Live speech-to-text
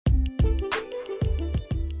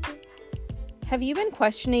Have you been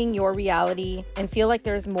questioning your reality and feel like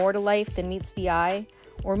there's more to life than meets the eye?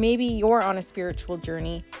 Or maybe you're on a spiritual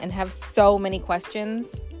journey and have so many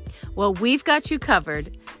questions? Well, we've got you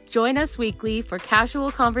covered. Join us weekly for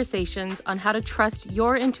casual conversations on how to trust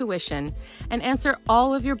your intuition and answer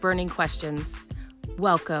all of your burning questions.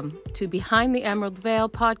 Welcome to Behind the Emerald Veil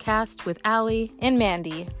podcast with Allie And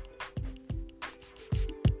Mandy.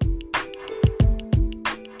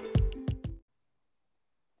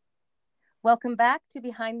 Welcome back to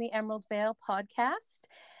Behind the Emerald Veil podcast.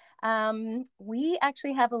 We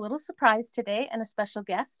actually have a little surprise today and a special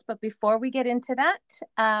guest. But before we get into that,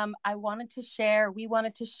 we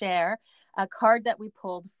wanted to share a card that we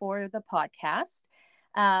pulled for the podcast.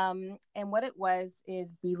 And what it was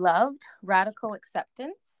is Beloved Radical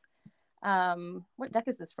Acceptance. What deck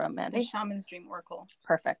is this from, Mandy? The Shaman's Dream Oracle.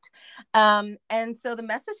 Perfect. And so the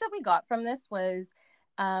message that we got from this was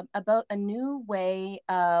about a new way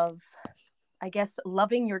of, I guess,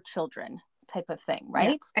 loving your children type of thing,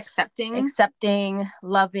 right? Yeah. Accepting,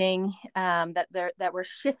 loving, that we're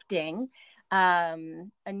shifting a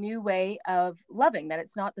new way of loving, that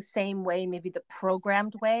it's not the same way, maybe the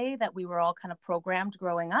programmed way that we were all kind of programmed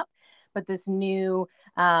growing up, but this new,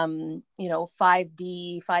 5D,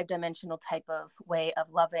 5-dimensional type of way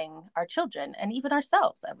of loving our children and even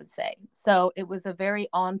ourselves, I would say. So it was a very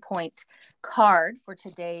on point card for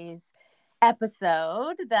today's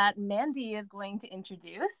episode that Mandy is going to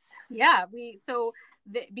introduce. Yeah,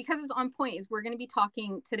 because it's on point, is we're going to be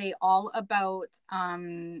talking today all about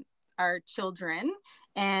our children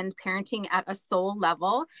and parenting at a soul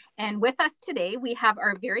level. And with us today, we have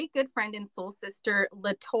our very good friend and soul sister,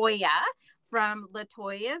 Latoya, from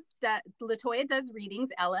Latoya Does Readings,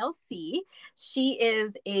 LLC. She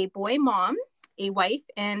is a boy mom, a wife,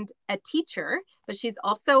 and a teacher, but she's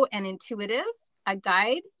also an intuitive, a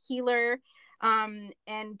guide, healer,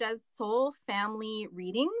 and does soul family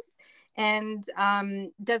readings, and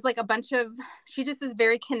does like a bunch of, she just is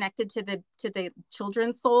very connected to the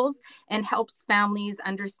children's souls and helps families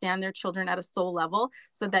understand their children at a soul level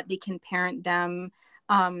so that they can parent them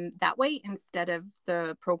that way instead of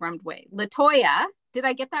the programmed way. Latoya, did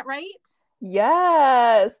I get that right?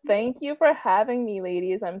 Yes. Thank you for having me,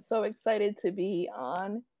 ladies. I'm so excited to be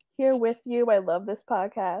on here with you. I love this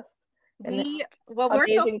podcast. We're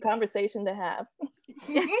amazing conversation to have.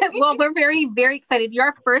 Well, we're very, very excited. You're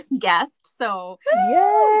our first guest, so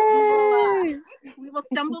yay! We will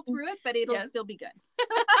stumble through it, but it'll still be good.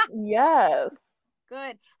 Yes.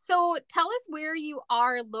 Good. So tell us where you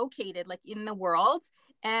are located, like in the world,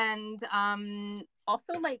 and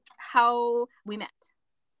also like how we met.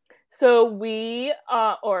 So we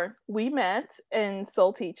met in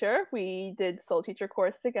Soul Teacher. We did Soul Teacher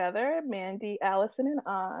course together, Mandy, Allison, and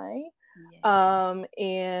I. Yeah.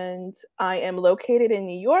 And I am located in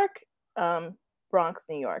New York, Bronx,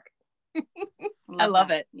 New York. I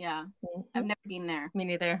love it. Yeah. Mm-hmm. I've never been there. Me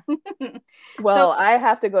neither. Well, I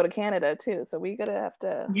have to go to Canada too, so we gotta have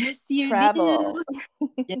to travel.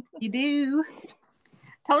 Yes, you do.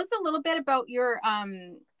 Tell us a little bit about your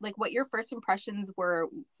like what your first impressions were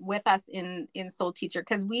with us in Soul Teacher,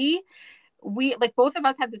 because we like both of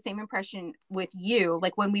us had the same impression with you,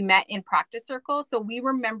 like when we met in practice circle. So we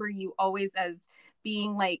remember you always as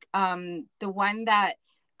being like the one that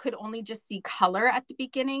could only just see color at the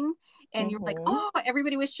beginning, and you're like, oh,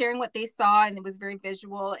 everybody was sharing what they saw and it was very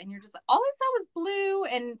visual, and you're just like, all I saw was blue,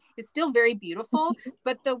 and it's still very beautiful.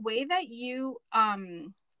 But the way that you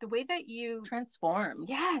transformed.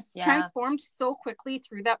 Yes. Yeah. Transformed so quickly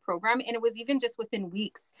through that program. And it was even just within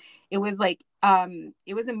weeks. It was like,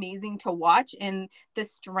 it was amazing to watch, and the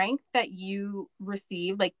strength that you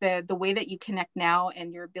receive, like the way that you connect now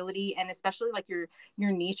and your ability, and especially like your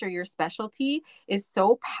niche or your specialty is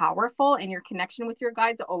so powerful, and your connection with your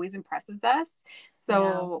guides always impresses us.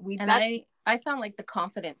 So I found like the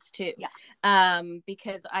confidence too. Yeah.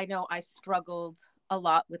 Because I know I struggled a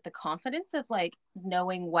lot with the confidence of like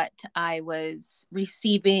knowing what I was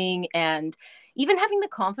receiving, and even having the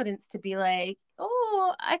confidence to be like,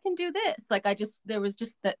 oh, I can do this. Like there was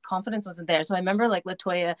just that confidence wasn't there. So I remember like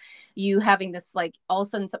Latoya, you having this, like all of a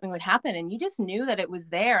sudden something would happen and you just knew that it was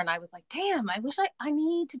there. And I was like, damn, I wish I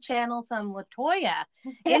need to channel some Latoya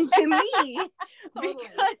into me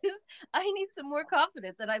because I need some more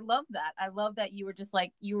confidence. And I love that. I love that you were just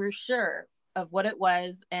like, you were sure of what it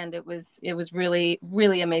was. And it was really,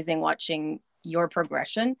 really amazing watching your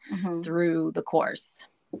progression through the course.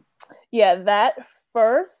 Yeah, that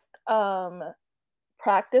first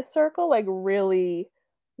practice circle like really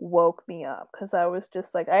woke me up, because I was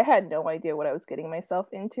just like, I had no idea what I was getting myself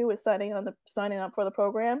into with signing up for the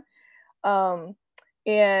program.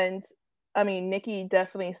 And I mean, Nikki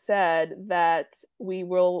definitely said that we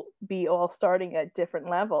will be all starting at different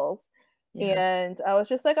levels. Yeah. And I was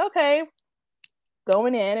just like, okay,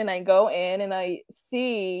 going in, and I go in and I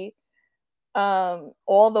see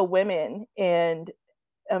all the women and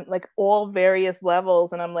like all various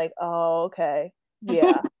levels. And I'm like, oh, okay.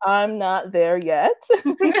 Yeah, I'm not there yet,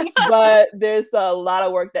 but there's a lot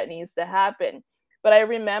of work that needs to happen. But I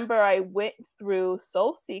remember I went through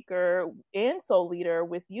Soul Seeker and Soul Leader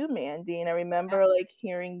with you, Mandy, and I remember like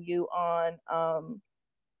hearing you on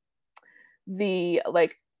the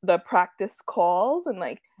practice calls and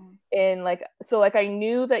so like I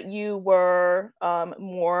knew that you were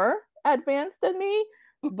more advanced than me,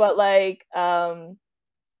 but like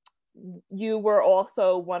you were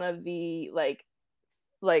also one of the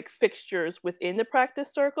like fixtures within the practice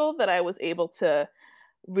circle that I was able to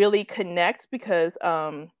really connect, because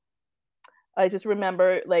I just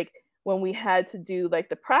remember like when we had to do like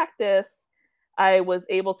the practice, I was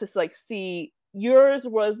able to like see yours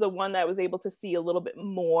was the one that I was able to see a little bit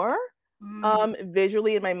more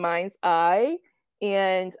visually in my mind's eye,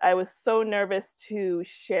 and I was so nervous to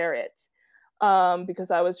share it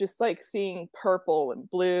because I was just like seeing purple and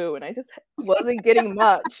blue and I just wasn't getting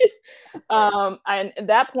much. And at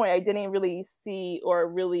that point I didn't really see or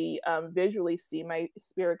really visually see my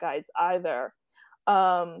spirit guides either.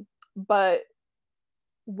 But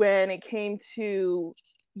when it came to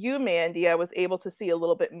you, Mandy, I was able to see a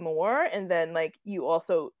little bit more, and then like you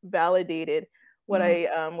also validated what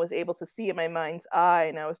I was able to see in my mind's eye,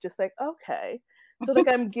 and I was just like, okay, so like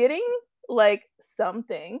I'm getting like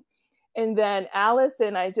something. And then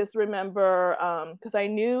Allison, I just remember because I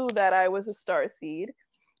knew that I was a starseed,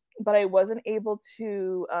 but I wasn't able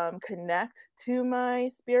to connect to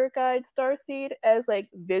my spirit guide starseed as like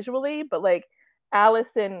visually, but like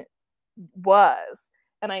Allison was.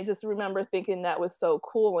 And I just remember thinking that was so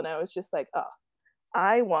cool. And I was just like, oh,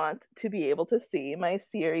 I want to be able to see my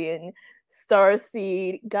Sirian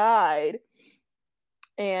starseed guide.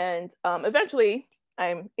 And eventually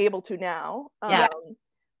I'm able to now.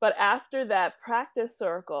 But after that practice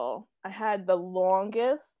circle, I had the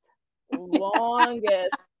longest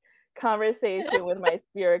conversation with my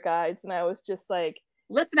spirit guides. And I was just like,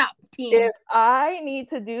 listen up, team. If I need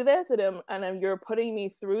to do this and you're putting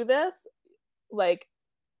me through this, like,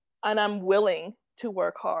 and I'm willing to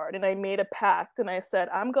work hard. And I made a pact and I said,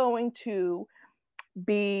 I'm going to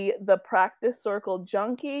be the practice circle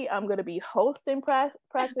junkie. I'm going to be hosting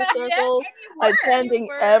practice circles, attending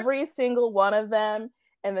every single one of them.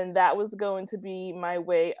 And then that was going to be my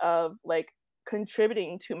way of like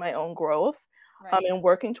contributing to my own growth, and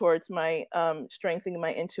working towards my strengthening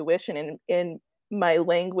my intuition and in my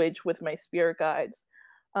language with my spirit guides.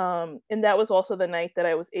 And that was also the night that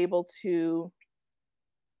I was able to,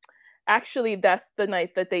 actually, that's the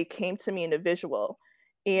night that they came to me in a visual,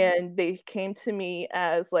 and they came to me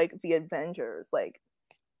as like the Avengers. Like,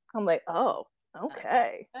 I'm like, oh,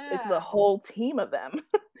 okay. It's the whole team of them.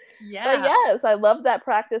 Yeah. But yes, I love that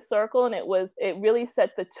practice circle, and it really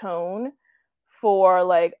set the tone for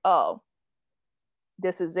like, oh,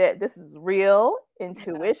 this is it. This is real.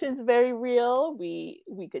 Intuition's very real. We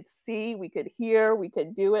could see, we could hear, we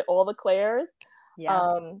could do it, all the clairs.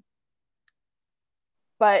 Yeah.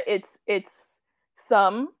 But it's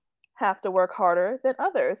some have to work harder than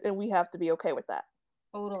others, and we have to be okay with that.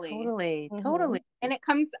 Totally. Totally. And it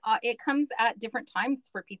comes at different times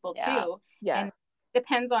for people too. Yes. And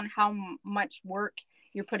depends on how much work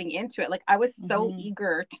you're putting into it. Like I was so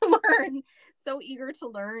eager to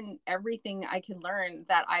learn everything I could learn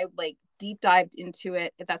that I like deep dived into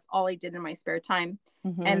it. That's all I did in my spare time.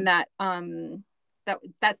 And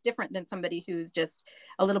that's different than somebody who's just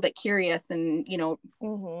a little bit curious and, you know,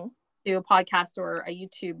 do a podcast or a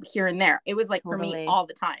YouTube here and there. It was like for me all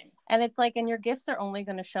the time. And it's like, and your gifts are only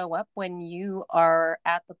going to show up when you are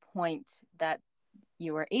at the point that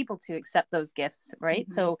you are able to accept those gifts, right?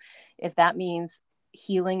 So if that means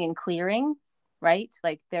healing and clearing, right?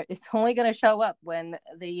 Like it's only going to show up when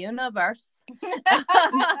the universe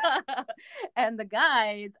and the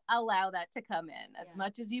guides allow that to come in. As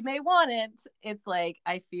much as you may want it, it's like,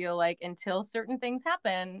 I feel like until certain things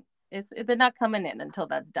happen, they're not coming in until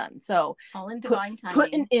that's done. So all in divine timing.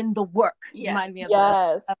 Putting in the work. Remind me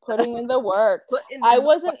of putting in the work. I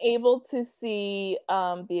wasn't able to see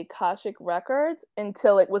the Akashic records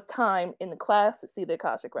until it was time in the class to see the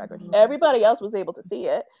Akashic records. Everybody else was able to see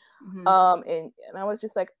it. And I was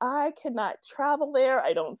just like, I cannot travel there.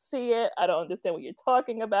 I don't see it. I don't understand what you're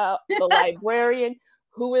talking about. The librarian.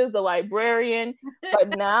 Who is the librarian?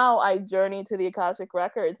 But now I journey to the Akashic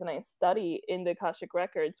records and I study in the Akashic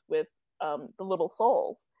records with the little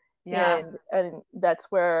souls. Yeah. And that's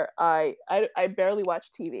where I barely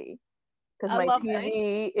watch TV because my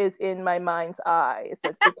TV is in my mind's eye. It's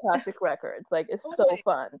like the Akashic Records. Like, it's so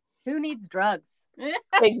fun. Who needs drugs?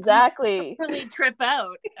 Exactly. Really trip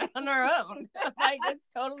out on our own. Like, it's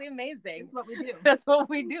totally amazing. That's what we do. That's what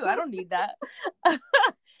we do. I don't need that.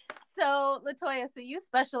 So, Latoya, so you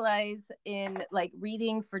specialize in like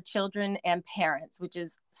reading for children and parents, which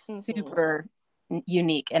is super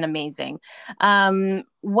unique and amazing.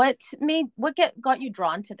 What got you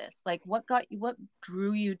drawn to this? Like, what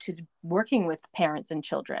drew you to working with parents and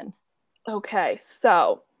children? Okay,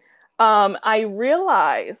 so I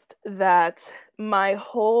realized that my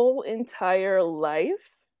whole entire life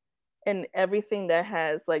and everything that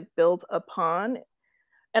has like built upon,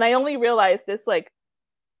 and I only realized this like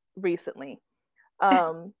recently,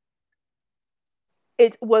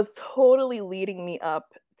 it was totally leading me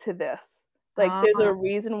up to this. Like, there's a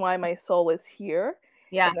reason why my soul is here,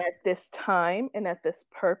 and at this time and at this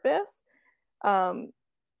purpose, and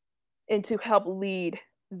to help lead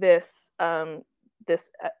this this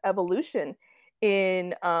evolution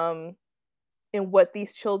in what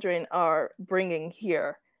these children are bringing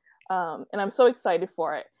here, and I'm so excited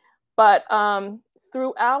for it. But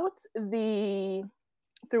throughout the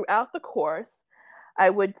course, I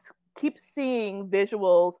would keep seeing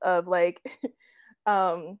visuals of like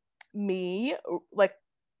me like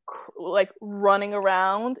running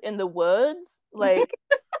around in the woods, like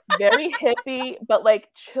very hippie, but like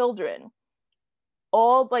children,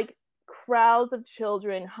 all like crowds of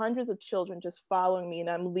children, hundreds of children just following me, and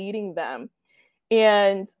I'm leading them.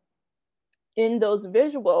 And in those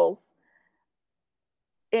visuals,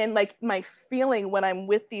 and like my feeling when I'm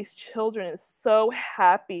with these children is so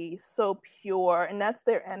happy, so pure, and that's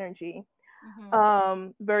their energy.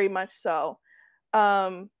 Very much so.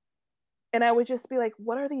 And I would just be like,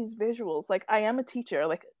 what are these visuals? Like, I am a teacher,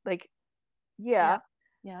 yeah.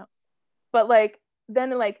 But like,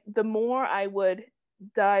 then like the more I would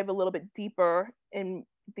dive a little bit deeper in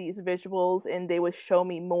these visuals and they would show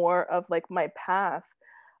me more of like my path,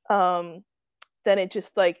 then it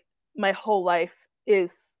just like my whole life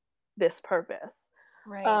is this purpose.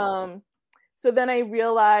 Right. So then I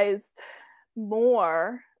realized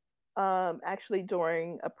more, actually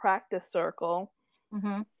during a practice circle,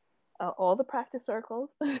 all the practice circles,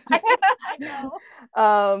 I know,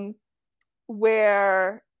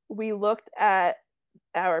 where we looked at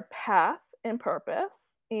our path and purpose,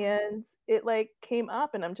 and it like came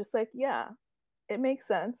up, and I'm just like, yeah, it makes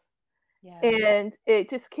sense. And it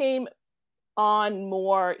just came on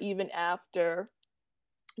more even after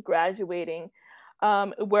graduating,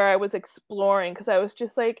 where I was exploring, because I was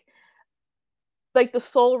just like the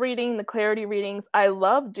soul reading, the clarity readings, I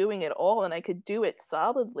love doing it all and I could do it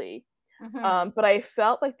solidly. But I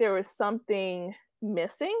felt like there was something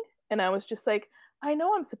missing, and I was just like, I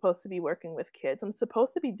know I'm supposed to be working with kids. I'm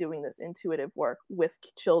supposed to be doing this intuitive work with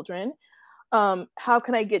children. How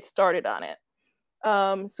can I get started on it?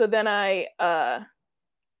 So then I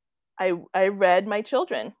read my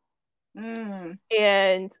children,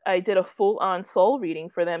 and I did a full-on soul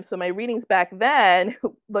reading for them. So my readings back then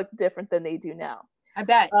looked different than they do now. I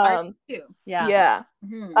bet. Ours too. Yeah.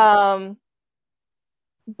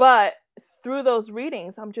 But through those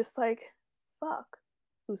readings, I'm just like, fuck.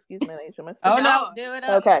 Ooh, excuse my language. No, do it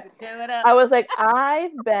up. Okay. Do it up. I was like,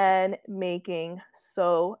 I've been making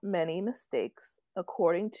so many mistakes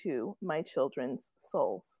according to my children's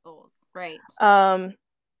souls. Right.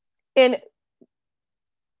 And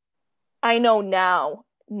I know now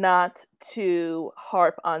not to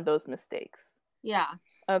harp on those mistakes. Yeah.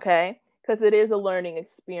 Okay? Because it is a learning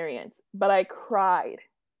experience. But I cried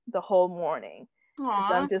the whole morning.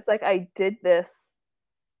 I'm just like, I did this.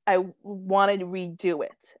 I wanted to redo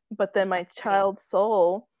it. But then my child's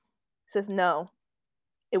soul says, no,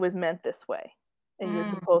 it was meant this way. And you're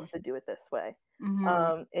supposed to do it this way.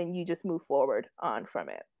 And you just move forward on from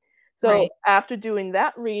it. So after doing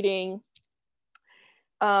that reading,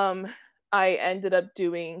 I ended up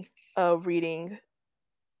doing a reading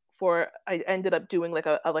I ended up doing like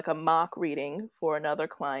a mock reading for another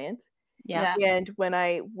client. And when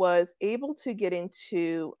I was able to get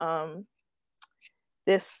into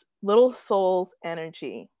this little soul's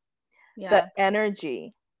energy, the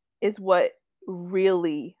energy is what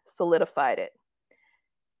really solidified it.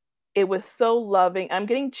 It was so loving. I'm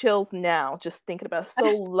getting chills now just thinking about it. So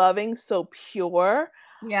loving, so pure.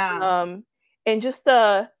 And just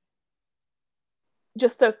a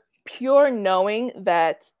pure knowing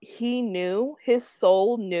that his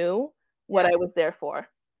soul knew what I was there for,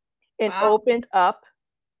 and opened up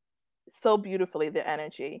so beautifully the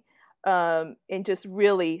energy, and just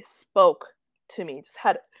really spoke to me. Just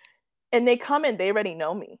had and they come in, they already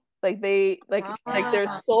know me. Like their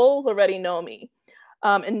souls already know me.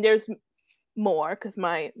 And there's more because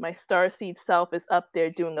my starseed self is up there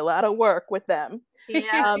doing a lot of work with them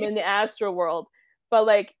in the astral world. But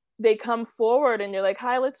like they come forward and they're like,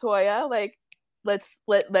 "Hi, Latoya, like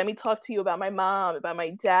let me talk to you about my mom, about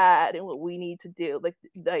my dad, and what we need to do."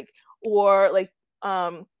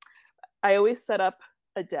 I always set up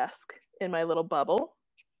a desk in my little bubble,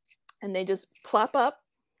 and they just plop up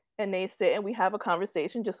and they sit and we have a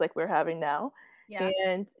conversation just like we're having now. Yeah.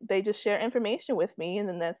 And they just share information with me, and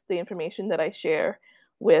then that's the information that I share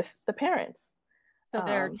with the parents. So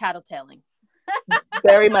they're tattletaling.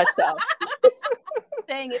 Very much so.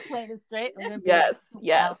 Saying it plain and straight. Yes.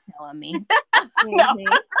 Tattletale on me. No.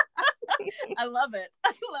 I love it.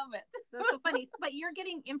 That's so funny. But you're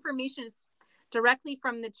getting information directly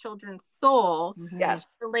from the children's soul, yes, to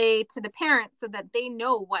relay to the parents so that they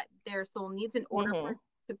know what their soul needs in order for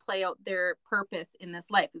to play out their purpose in this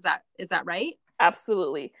life. Is that right?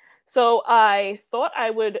 Absolutely. So I thought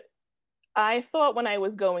when I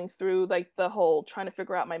was going through like the whole trying to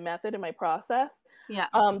figure out my method and my process,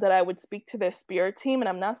 that I would speak to their spirit team, and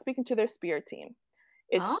I'm not speaking to their spirit team.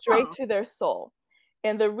 It's straight to their soul.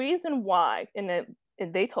 And the reason why, and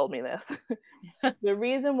they told me this, the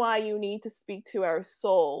reason why you need to speak to our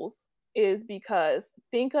souls is because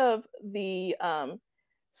think of the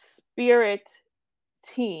spirit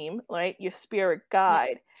team, right? Your spirit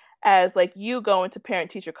guide, as like you going to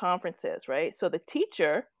parent-teacher conferences, right? So the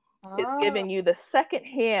teacher is giving you the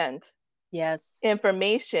secondhand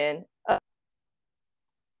information.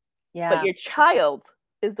 But your child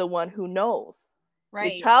is the one who knows.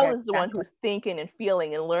 Right. Your child is the one who's thinking and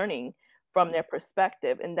feeling and learning from their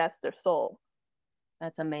perspective, and that's their soul.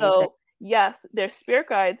 That's amazing. So yes, their spirit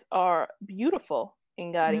guides are beautiful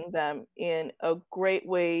in guiding them in a great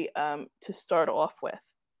way to start off with.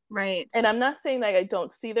 Right. And I'm not saying that I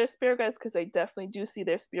don't see their spirit guides, because I definitely do see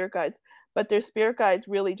their spirit guides, but their spirit guides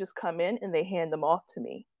really just come in and they hand them off to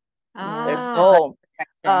me. Their soul.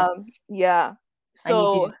 Yeah.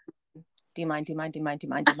 So do you mind?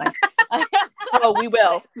 Oh, we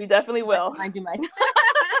will. We definitely will. Do you mind?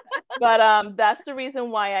 But that's the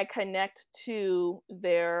reason why I connect to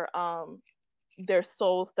their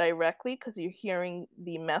souls directly, because you're hearing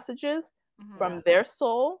the messages from their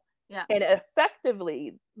soul. Yeah. And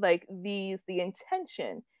effectively, like the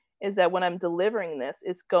intention is that when I'm delivering this,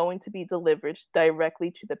 it's going to be delivered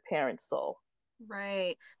directly to the parent soul.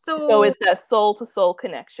 Right. So it's that soul to soul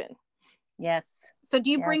connection. Yes. So do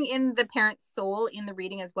you bring in the parent soul in the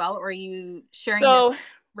reading as well, or are you sharing this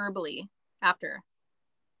verbally after?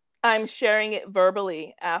 I'm sharing it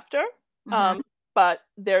verbally after, but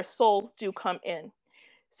their souls do come in.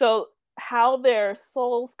 So how their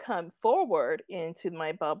souls come forward into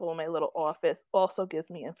my bubble, my little office, also gives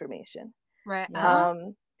me information. Right.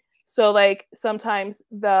 So like sometimes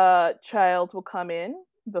the child will come in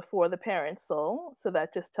before the parent soul. So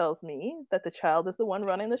that just tells me that the child is the one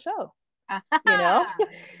running the show. You know,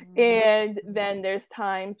 and then there's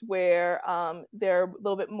times where they're a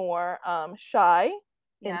little bit more shy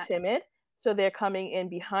and timid, so they're coming in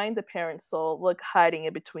behind the parent soul, like hiding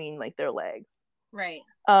in between like their legs. Right.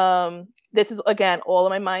 This is again all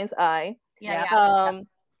in my mind's eye. And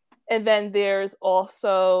then there's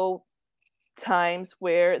also times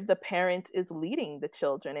where the parent is leading the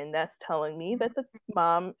children, and that's telling me that the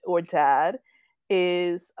mom or dad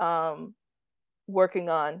is working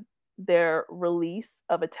on their release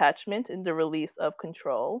of attachment and the release of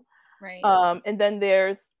control. Right. And then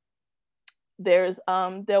there's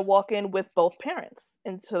they'll walk in with both parents,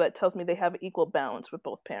 and so that tells me they have equal balance with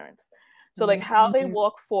both parents. So like how they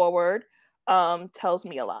walk forward tells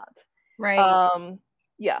me a lot. Right.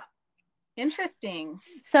 Yeah. Interesting.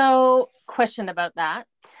 So question about that.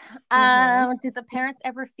 Did the parents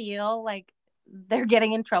ever feel like they're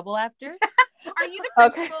getting in trouble after? Are you the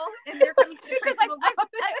principal? Is there because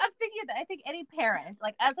I'm thinking that I think any parent,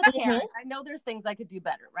 like as a parent, I know there's things I could do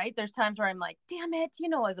better, right? There's times where I'm like, damn it, you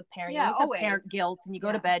know, as a parent, you have parent guilt, and you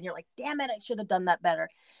go to bed and you're like, damn it, I should have done that better.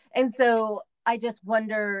 And so I just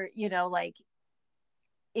wonder, you know, like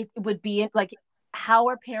it would be like, how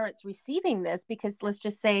are parents receiving this? Because let's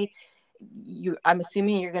just say I'm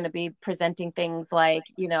assuming you're going to be presenting things like,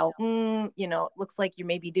 you know, it looks like you're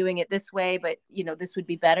maybe doing it this way, but you know, this would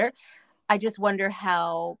be better. I just wonder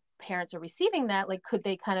how parents are receiving that. Like, could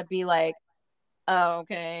they kind of be like, oh,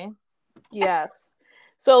 okay. Yes.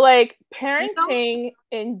 So like parenting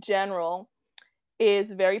in general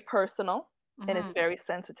is very personal and it's very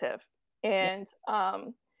sensitive. And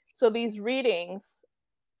so these readings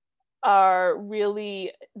are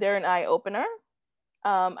really, they're an eye opener.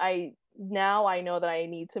 I now I know that I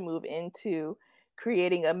need to move into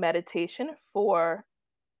creating a meditation for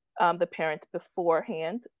the parents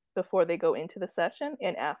beforehand, before they go into the session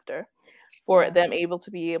and after, for them able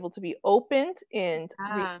to be opened and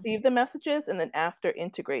receive the messages, and then after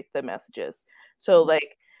integrate the messages. So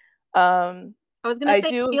like I was gonna say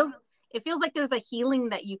do it feels like there's a healing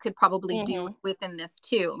that you could probably do within this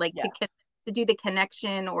too, like to do the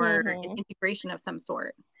connection or an integration of some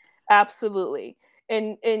sort. Absolutely.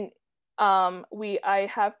 And I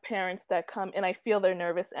have parents that come and I feel their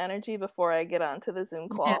nervous energy before I get onto the Zoom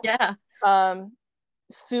call. Yeah.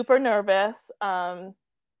 Super nervous.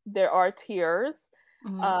 There are tears.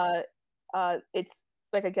 It's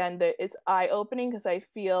like, again, it's eye-opening because I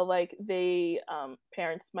feel like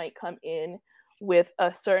parents might come in with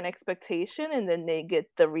a certain expectation and then they get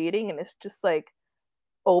the reading and it's just like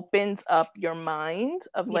opens up your mind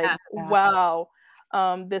of like, wow,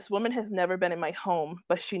 this woman has never been in my home,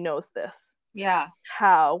 but she knows this. Yeah.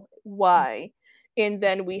 How? Why? And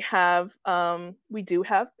then we do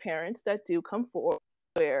have parents that do come forward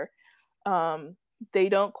where they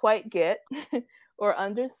don't quite get or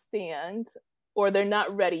understand, or they're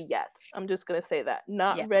not ready yet. I'm just going to say that.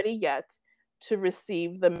 Not ready yet to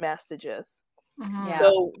receive the messages.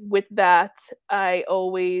 So with that, I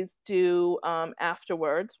always do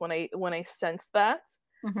afterwards when I sense that,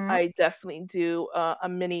 I definitely do a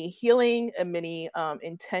mini healing, a mini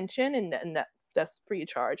intention, and that's free of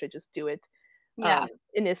charge. I just do it. And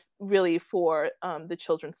it's really for the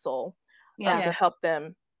children's soul to help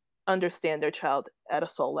them understand their child at a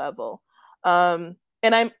soul level. And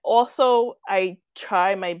I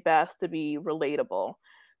try my best to be relatable.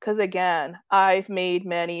 Because again, I've made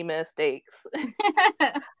many mistakes.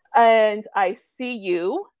 And I see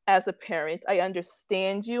you as a parent. I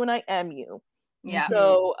understand you and I am you. Yeah.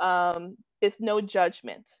 So it's no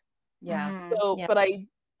judgment. Yeah. So, but I'm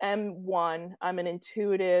an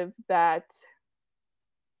intuitive that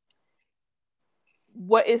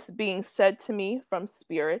what is being said to me from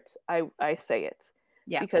spirit, I say it.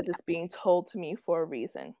 Yeah. Because it's being told to me for a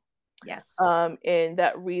reason. Yes. And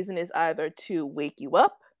that reason is either to wake you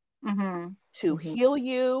up, to heal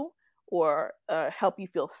you, or help you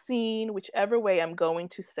feel seen, whichever way I'm going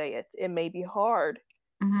to say it. It may be hard.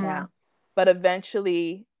 Yeah. But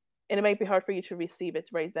eventually, and it might be hard for you to receive it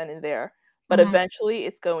right then and there, but eventually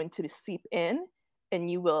it's going to seep in and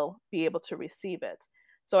you will be able to receive it.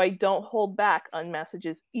 So I don't hold back on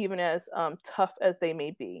messages, even as tough as they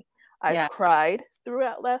may be. I've cried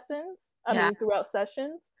throughout lessons, throughout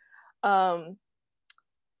sessions. And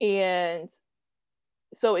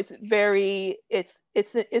so it's very,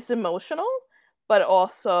 it's emotional, but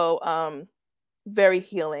also very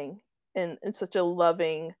healing in such a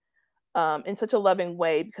loving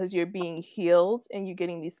way, because you're being healed and you're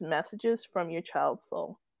getting these messages from your child's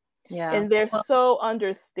soul. Yeah. And they're so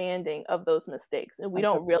understanding of those mistakes, and we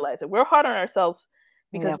don't realize it. We're hard on ourselves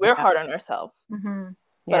because we're hard on ourselves.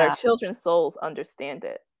 But our children's souls understand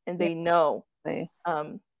it, and they know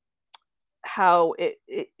how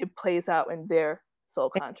it plays out in their soul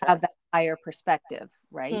contract. Have that higher perspective,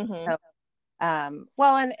 right? So,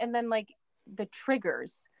 well, and then like the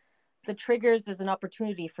triggers is an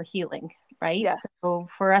opportunity for healing, right? Yeah. So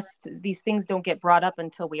for us, these things don't get brought up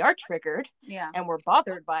until we are triggered, and we're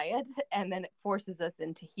bothered by it, and then it forces us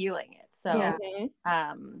into healing it. So,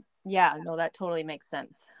 no, that totally makes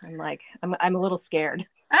sense. I'm a little scared.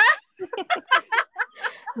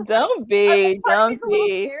 Don't be. Part of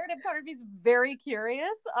me scared, and part of me is very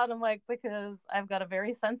curious. And I'm like, because I've got a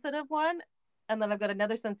very sensitive one, and then I've got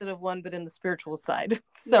another sensitive one, but in the spiritual side.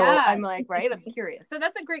 So I'm like, right, I'm curious. So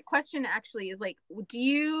that's a great question, actually, is like,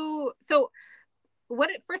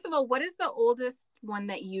 first of all, what is the oldest one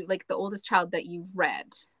that you, like the oldest child that you've read?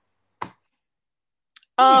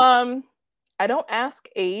 I don't ask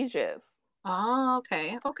ages. Oh,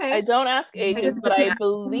 okay. I don't ask ages, but I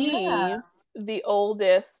believe the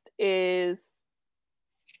oldest is,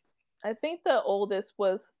 I think the oldest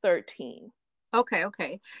was 13.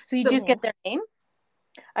 Okay. So you just get their name?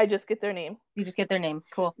 I just get their name. You just get their name.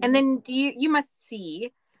 Cool. And then you must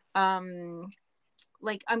see,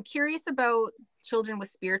 like, I'm curious about children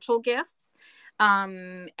with spiritual gifts.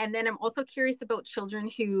 And then I'm also curious about children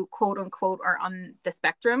who, quote unquote, are on the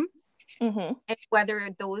spectrum, and whether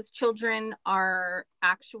those children are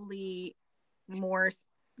actually more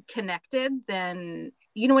connected than,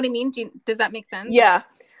 you know what I mean? Does that make sense? Yeah.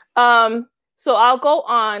 So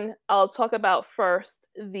I'll talk about first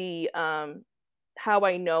the how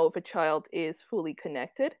I know if a child is fully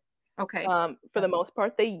connected. Okay. For the most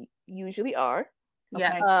part, they usually are.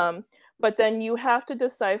 Yeah. But then you have to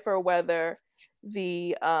decipher whether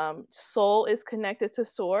the soul is connected to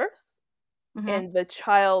source and the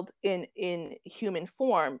child in human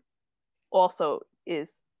form also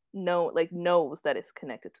knows that it's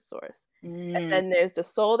connected to source. And then there's the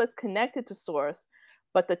soul that's connected to source,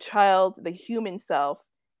 but the child, the human self,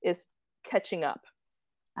 is catching up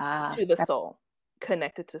to the soul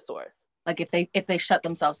connected to source. Like if they shut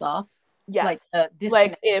themselves off. Yes.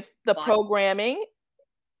 Like if the programming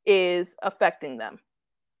is affecting them.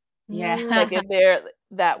 Yeah. Like if they're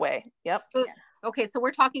that way. Yep. Okay, so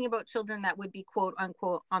we're talking about children that would be quote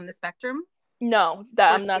unquote on the spectrum? No,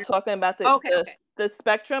 that I'm not talking about the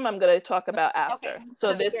spectrum. I'm going to talk about after. Okay.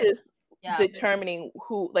 So this is determining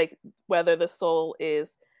who, like, whether the soul is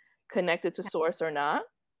connected to source or not,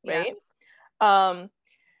 right?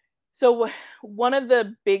 So one of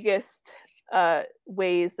the biggest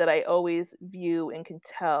ways that I always view and can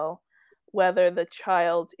tell whether the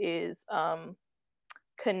child is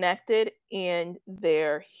connected and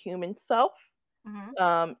their human self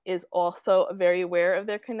is also very aware of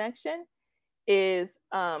their connection is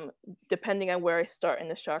depending on where I start in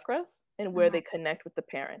the chakras and where they connect with the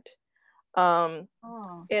parent.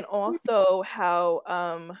 And also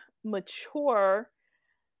how mature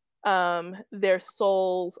their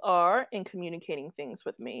souls are in communicating things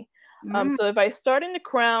with me. So if I start in the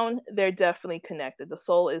crown, they're definitely connected. The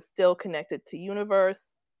soul is still connected to universe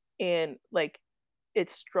and like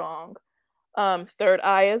it's strong. Third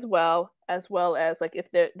eye as well as like if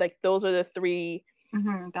they're like those are the three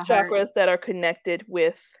the chakras heart that are connected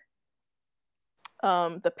with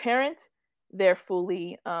the parent. They're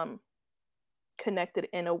fully connected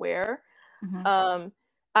and aware.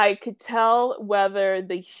 I could tell whether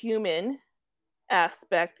the human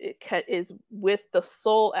aspect is with the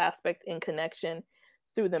soul aspect in connection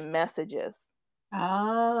through the messages.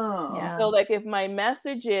 So like if my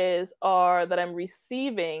messages are that I'm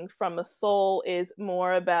receiving from the soul is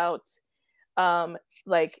more about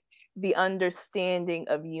like the understanding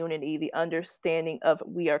of unity, the understanding of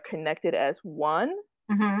we are connected as one.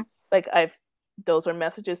 Like those are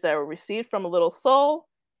messages that were received from a little soul.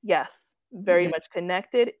 Yes, very much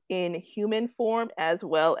connected in human form as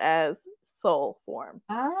well as soul form.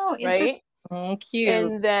 Right? Thank you.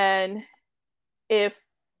 And then if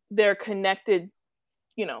they're connected,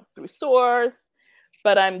 through source,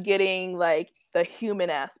 but I'm getting like the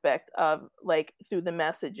human aspect of like through the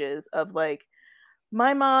messages of like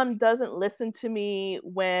my mom doesn't listen to me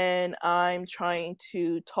when I'm trying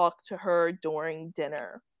to talk to her during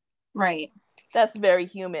dinner. Right. That's very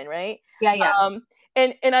human, right? Yeah.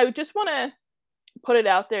 And I just want to put it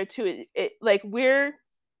out there too. It like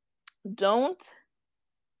don't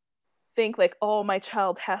think like, oh, my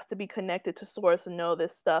child has to be connected to source and know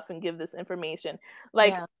this stuff and give this information.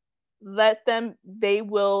 Like let them, they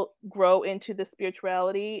will grow into the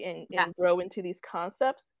spirituality and grow into these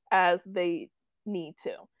concepts as they need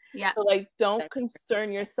to. So like don't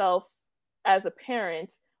concern yourself as a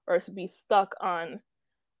parent or to be stuck on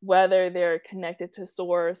whether they're connected to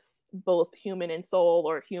source, both human and soul,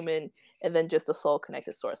 or human and then just a soul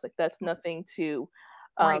connected source. Like that's nothing to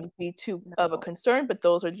be too of a concern, but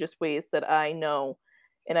those are just ways that I know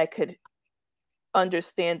and I could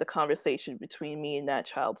understand the conversation between me and that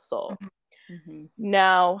child's soul.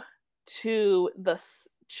 Now to the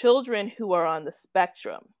children who are on the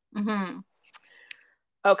spectrum.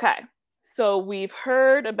 Okay, so we've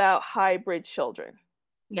heard about hybrid children.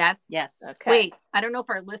 Yes. Okay. Wait, I don't know if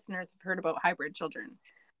our listeners have heard about hybrid children.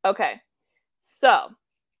 Okay, so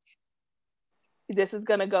this is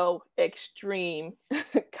gonna go extreme,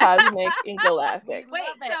 cosmic and galactic. Wait,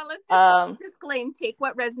 so let's just disclaim: take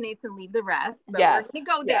what resonates and leave the rest. But we're gonna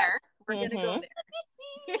go there. We're gonna go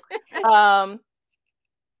there.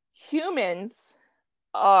 Humans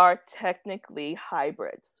are technically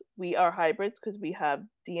hybrids. We are hybrids because we have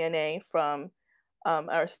DNA from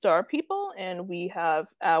our star people, and we have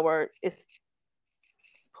it's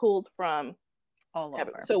pulled from all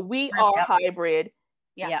over. So we are hybrid.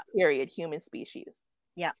 Period. Human species.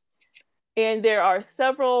 And there are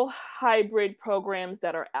several hybrid programs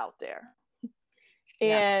that are out there.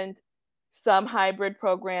 And some hybrid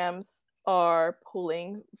programs are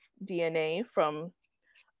pulling DNA from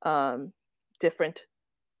different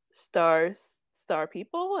star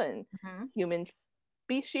people and human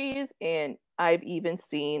species. And I've even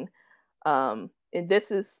seen and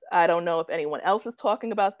this is, I don't know if anyone else is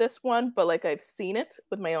talking about this one, but like I've seen it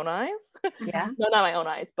with my own eyes. No, not my own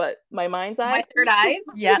eyes, but my mind's eye. My third eyes.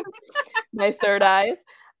 My third eyes.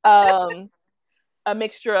 A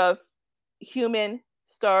mixture of human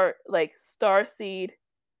star seed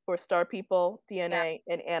or star people DNA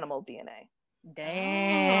and animal DNA.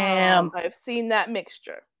 Damn. I've seen that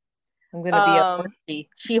mixture. I'm gonna be a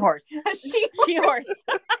she horse. She horse.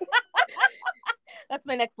 That's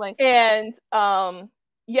my next life. And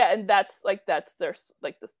yeah, and that's their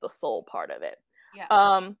like the soul part of it.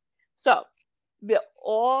 Yeah. So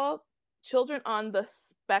all children on the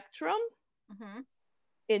spectrum,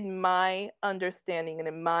 in my understanding and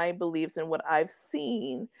in my beliefs and what I've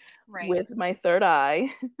seen with my third eye,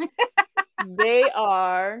 they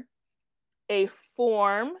are a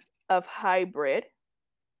form of hybrid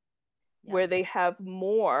where they have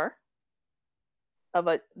more of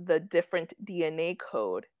the different DNA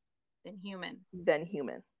code than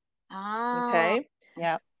human. Oh. Okay.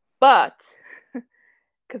 Yeah. But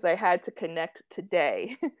because I had to connect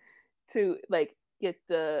today to like get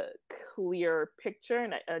the clear picture,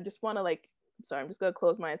 and I just want to I'm just gonna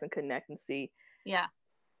close my eyes and connect and see. Yeah.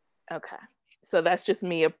 Okay. So that's just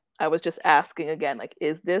me. I was just asking again, like,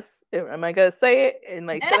 am I gonna say it? And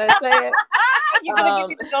like, should I say it? You're gonna give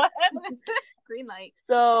me the go ahead. Green light.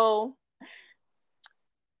 So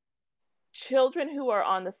children who are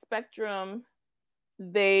on the spectrum,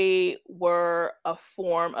 they were a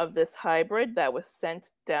form of this hybrid that was sent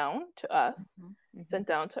down to us, sent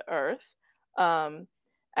down to Earth,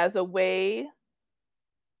 as a way,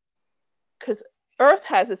 because Earth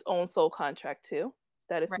has its own soul contract too,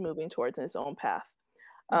 that is moving towards its own path.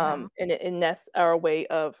 And that's our way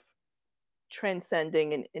of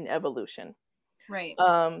transcending in evolution. Right.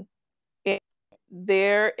 And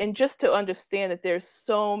just to understand that there's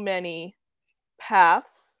so many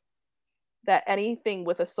paths that anything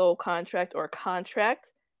with a soul contract or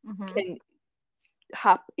contract can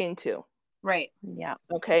hop into. Right. Yeah.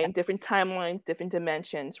 Okay. And different timelines, different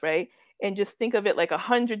dimensions, right? And just think of it like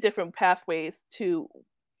 100 different pathways to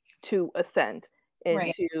ascend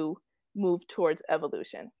and to move towards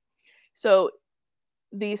evolution. So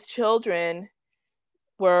these children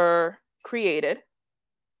were created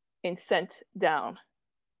and sent down.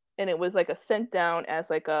 And it was like a sent down as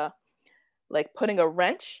like putting a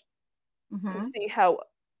wrench to see how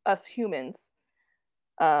us humans,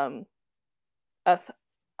 us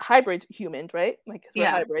hybrid humans, right? Like, 'cause we're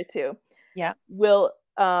hybrid too. Yeah. Will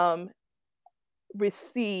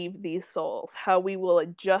receive these souls, how we will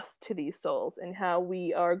adjust to these souls, and how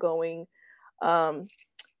we are going to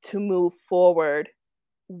move forward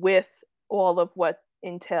with all of what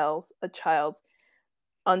entails a child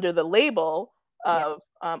under the label of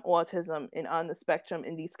autism and on the spectrum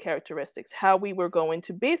in these characteristics, how we were going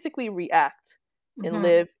to basically react and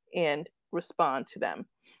live and respond to them.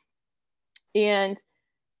 And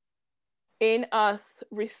in us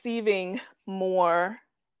receiving more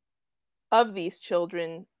of these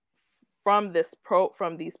children from this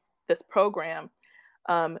program,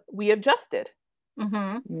 we adjusted.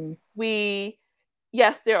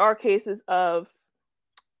 Yes, there are cases of,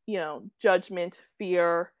 judgment,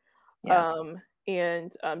 fear,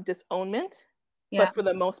 and disownment, but for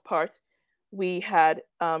the most part, we had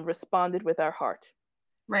responded with our heart,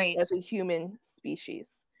 as a human species,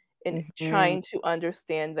 and trying to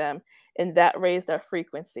understand them, and that raised our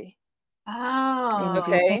frequency. Oh,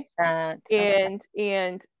 okay.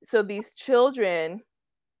 And so these children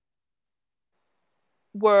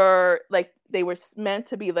were they were meant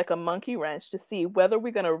to be like a monkey wrench to see whether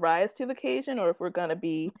we're going to rise to the occasion or if we're going to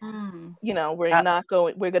be we're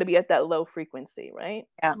going to be at that low frequency, right?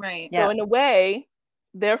 So in a way,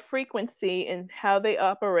 their frequency and how they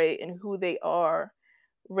operate and who they are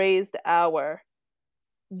raised our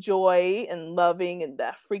joy and loving, and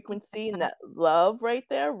that frequency and that love right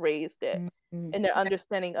there raised it, and their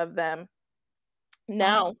understanding of them.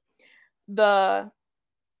 Now,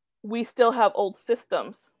 we still have old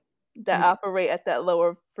systems that operate at that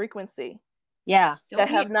lower frequency. Yeah. That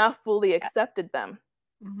have not fully accepted them.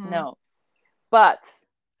 No.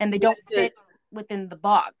 And they don't fit within the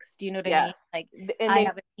box. Do you know what I mean? Like, I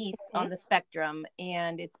have a niece on the spectrum,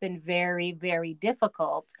 and it's been very, very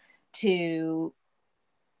difficult to,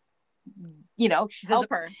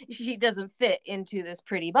 she doesn't fit into this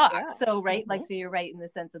pretty box. So, so you're right in the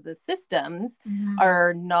sense of the systems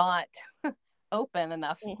are not open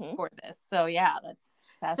enough for this. So yeah, that's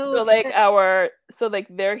fascinating. So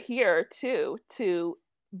they're here too to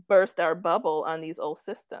burst our bubble on these old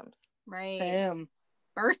systems. Right. Boom.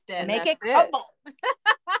 Burst it. Make it crumble.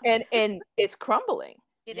 and it's crumbling.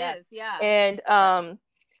 It is, yeah. And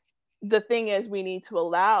the thing is, we need to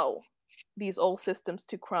allow these old systems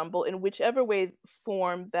to crumble in whichever way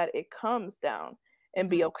form that it comes down, and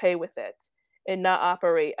be okay with it, and not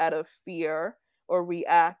operate out of fear or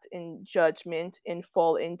react in judgment and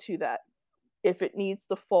fall into that. If it needs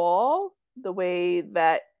to fall the way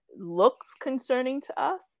that looks concerning to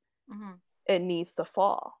us, it needs to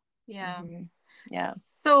fall. Yeah. Yeah.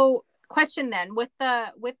 So question then, with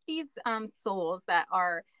these souls that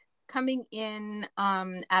are coming in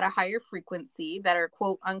at a higher frequency that are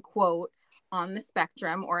quote unquote on the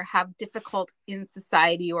spectrum or have difficult in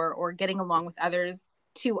society or getting along with others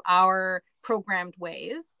to our programmed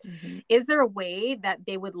ways, is there a way that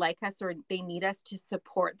they would like us or they need us to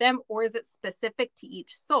support them, or is it specific to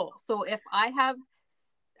each soul? So if I have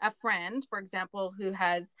a friend, for example, who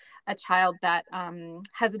has a child that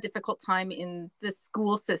has a difficult time in the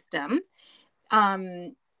school system,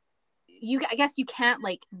 I guess you can't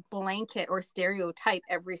like blanket or stereotype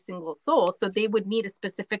every single soul. So they would need a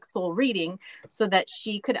specific soul reading so that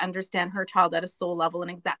she could understand her child at a soul level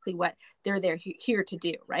and exactly what they're here to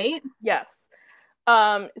do, right? Yes.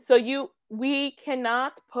 We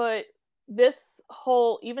cannot put this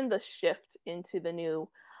whole, even the shift into the new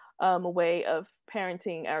way of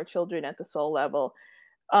parenting our children at the soul level.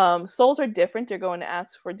 Souls are different. They're going to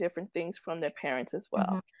ask for different things from their parents as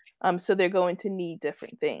well. So they're going to need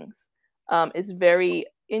different things. It's very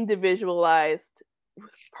individualized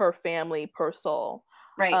per family, per soul.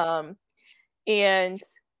 Right. And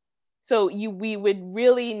so we would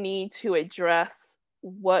really need to address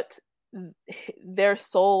what their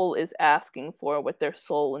soul is asking for, what their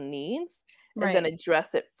soul needs, and then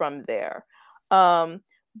address it from there.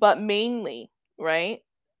 But mainly, right?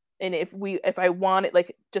 And if I wanted,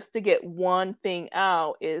 like, just to get one thing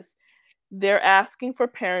out, is they're asking for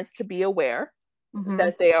parents to be aware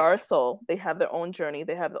that they are a soul. They have their own journey.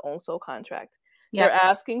 They have their own soul contract. Yep. They're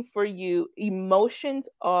asking for you. Emotions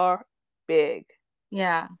are big.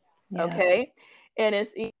 Yeah. Okay. And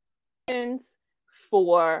it's emotions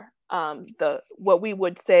for what we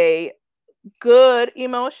would say good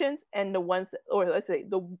emotions, and the ones that, or let's say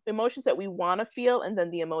the emotions that we want to feel, and then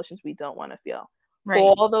the emotions we don't want to feel. Right.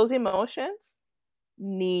 All those emotions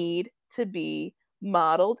need to be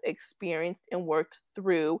modeled, experienced, and worked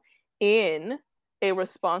through in a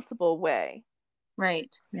responsible way.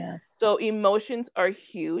 Right. Yeah. So emotions are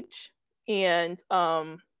huge, and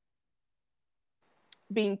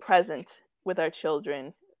being present with our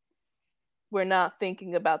children. We're not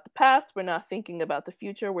thinking about the past. We're not thinking about the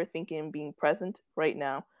future. We're thinking being present right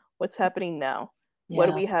now. What's happening now? Yeah. What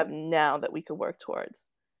do we have now that we could work towards?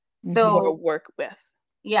 Or work with?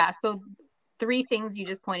 Yeah. So 3 things you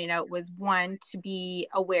just pointed out was, 1, to be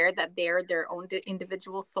aware that they're their own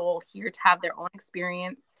individual soul here to have their own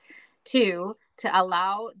experience. 2, to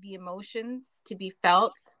allow the emotions to be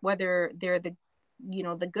felt, whether they're the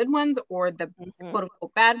good ones or the quote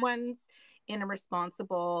unquote bad ones, in a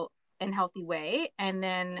responsible and healthy way. And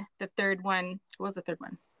then the third one, what was the third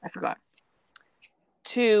one? I forgot.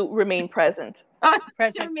 To remain present. Oh,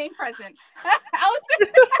 present. To remain present. Allison,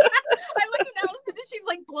 I looked at Allison and she's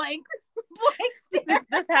like blank stare.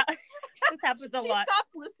 This happens a lot. She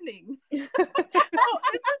stops listening.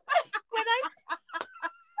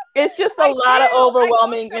 It's just a lot of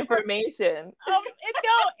overwhelming information. I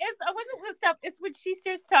wasn't listening up. It's when she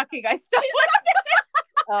starts talking, I stop listening.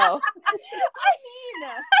 Oh.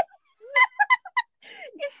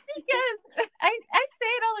 It's because I say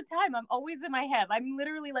it all the time. I'm always in my head. I'm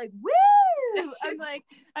literally like, woo!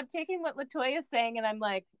 I'm taking what Latoya's saying and I'm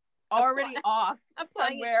like already off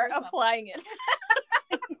somewhere applying it.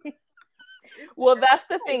 Well, that's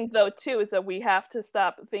the thing though too, is that we have to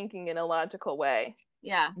stop thinking in a logical way.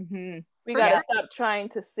 Yeah. We got to stop trying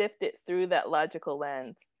to sift it through that logical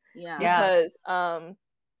lens. Yeah. Because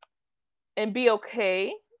and be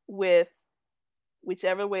okay with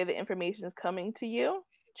whichever way the information is coming to you.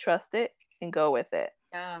 Trust it and go with it.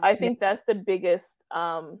 Yeah. I think that's the biggest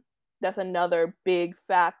that's another big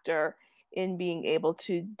factor in being able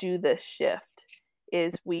to do this shift,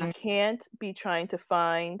 is we can't be trying to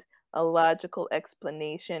find a logical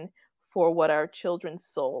explanation for what our children's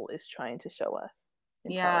soul is trying to show us.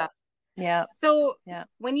 Yeah. Yeah. So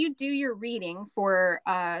when you do your reading for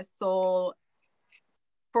a soul,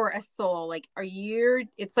 like,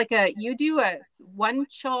 it's like you do one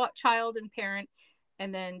child and parent,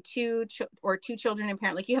 and then two children and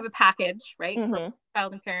parent. Like, you have a package, right? For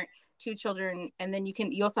child and parent, 2 children, and then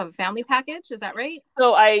you also have a family package. Is that right?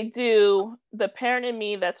 So I do the parent and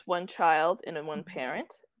me. That's 1 child and 1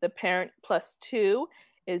 parent. The parent plus 2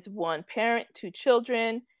 is 1 parent, 2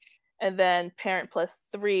 children, and then parent plus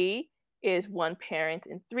 3 is 1 parent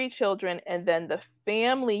and 3 children, and then the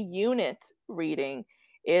family unit reading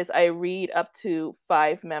is I read up to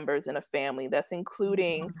 5 members in a family. That's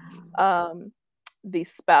including the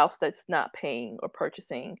spouse that's not paying or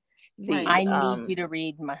purchasing. I need you to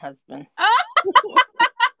read my husband.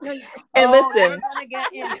 And listen, we're gonna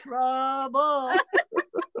get in trouble.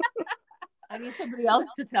 I need somebody else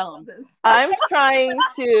to tell him this. I'm trying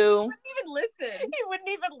to. He wouldn't even listen. He wouldn't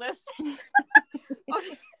even listen.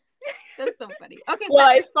 Okay. That's so funny. Okay. What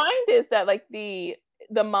I find is that like the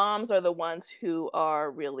moms are the ones who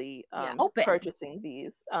are really open. purchasing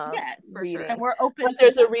these yes, readings. And we're open. But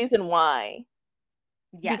there's a reason why.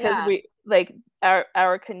 Yes. Because we like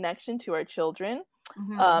our connection to our children.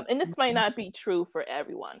 And this might not be true for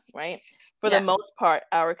everyone, right? For the most part,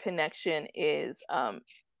 our connection is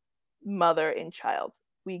mother and child.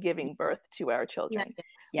 We giving birth to our children.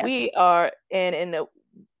 Yes. We are, and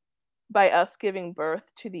by us giving birth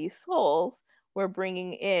to these souls, we're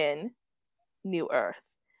bringing in new earth.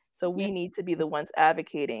 So we need to be the ones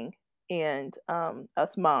advocating, and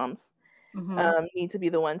us moms need to be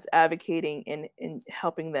the ones advocating and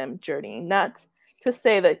helping them journeying. Not to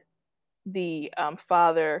say that the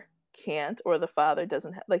father can't, or the father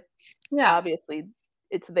doesn't have, like, obviously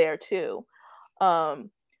it's there too,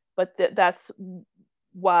 but that's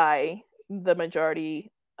why the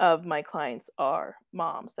majority of my clients are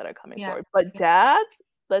moms that are coming forward. But dads,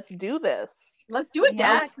 let's do this. Let's do it,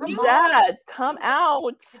 dads. Dads, come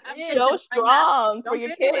out. Show strong for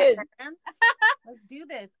your kids. Let's do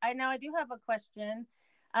this. I do have a question.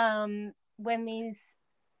 When these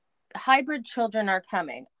hybrid children are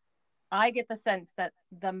coming, I get the sense that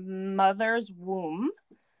the mother's womb,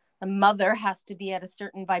 the mother has to be at a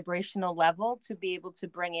certain vibrational level to be able to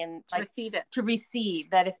bring in, like, to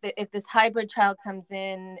receive that. If this hybrid child comes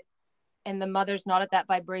in and the mother's not at that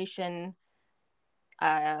vibration,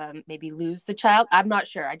 maybe lose the child. I'm not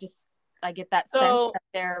sure. I get that sense that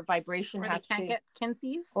their vibration has to. Can't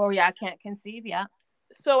conceive. Oh, can't conceive. Yeah.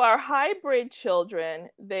 So our hybrid children,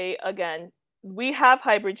 we have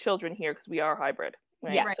hybrid children here because we are hybrid.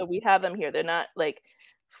 Right? Yeah. So we have them here. They're not like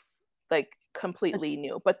completely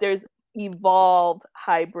new, but there's evolved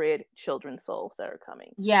hybrid children souls that are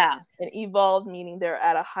coming. Yeah. And evolved meaning they're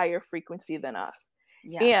at a higher frequency than us.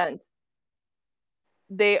 Yeah. And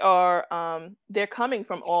they are they're coming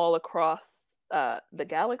from all across the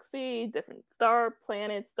galaxy, different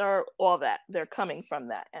planets, all that. They're coming from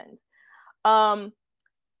that end.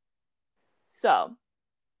 So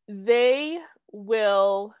they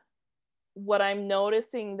will, what I'm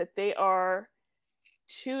noticing, that they are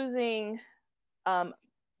choosing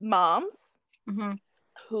moms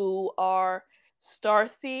who are star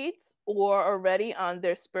seeds or already on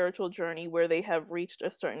their spiritual journey where they have reached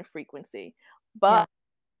a certain frequency. But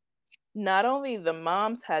not only the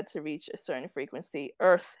moms had to reach a certain frequency,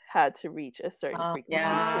 Earth had to reach a certain frequency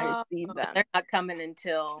to receive them. They're not coming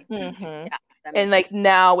until and like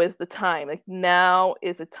now is the time. Like now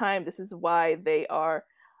is the time. This is why they are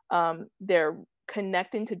they're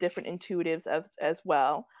connecting to different intuitives as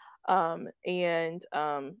well. And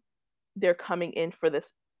they're coming in for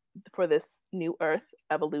this new Earth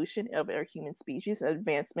evolution of our human species and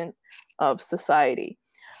advancement of society.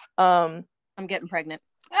 I'm getting pregnant.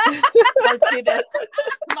 Let's do this.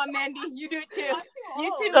 Come on, Mandy, you do it too.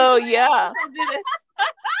 You too. So yeah. Let's do this.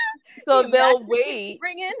 So they'll wait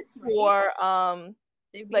for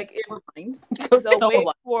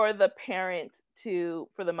for the parent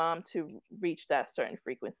for the mom to reach that certain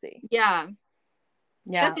frequency. Yeah.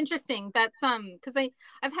 That's interesting. That's because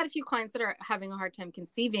I've had a few clients that are having a hard time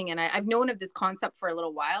conceiving, and I've known of this concept for a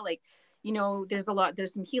little while. Like, you know, there's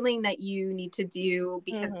some healing that you need to do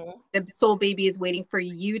because the soul baby is waiting for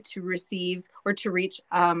you to receive or to reach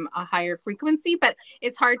a higher frequency. But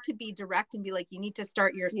it's hard to be direct and be like, you need to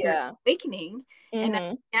start your spiritual awakening and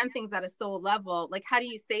understand things at a soul level. Like, how do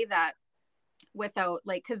you say that without,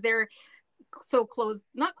 like, because they're so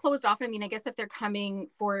not closed off. I mean, I guess if they're coming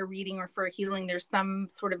for a reading or for a healing, there's some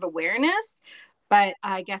sort of awareness, but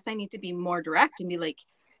I guess I need to be more direct and be like,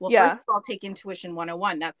 well, first of all, take Intuition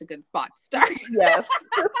 101. That's a good spot to start. Yes.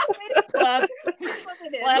 Plug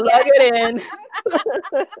it in.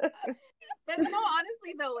 But no,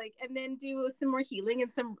 honestly though, like, and then do some more healing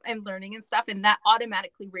and learning and stuff, and that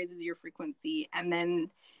automatically raises your frequency, and then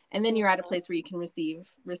you're at a place where you can receive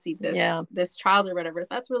this child or whatever. So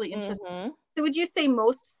that's really interesting. So would you say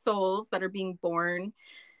most souls that are being born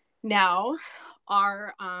now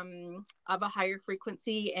are of a higher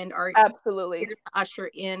frequency and are absolutely here to usher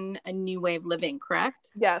in a new way of living,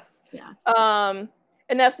 correct? Yes. Yeah.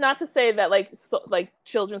 And that's not to say that like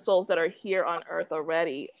children souls that are here on Earth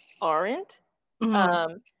already aren't,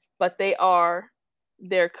 but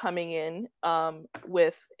they're coming in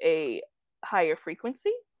with a higher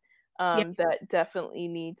frequency that definitely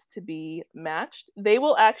needs to be matched. They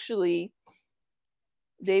will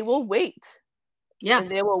wait. Yeah.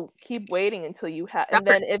 And they will keep waiting until you have, and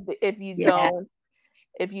then if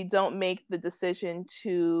you don't make the decision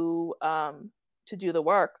to do the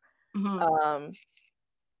work,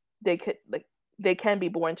 they can be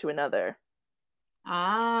born to another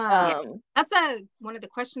That's one of the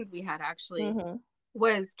questions we had actually,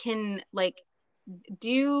 was can like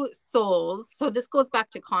do souls, so this goes back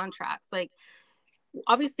to contracts, like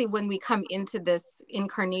obviously when we come into this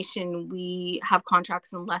incarnation we have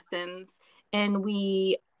contracts and lessons and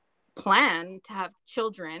we plan to have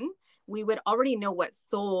children, we would already know what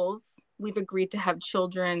souls we've agreed to have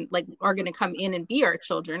children, like are going to come in and be our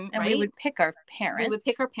children, and right? We would pick our parents. We would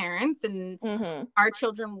pick our parents, and our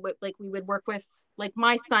children would, like, we would work with, like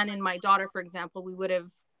my son and my daughter, for example, we would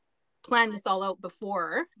have planned this all out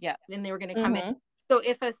before. Yeah. Then they were going to come in. So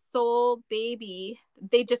if a soul baby,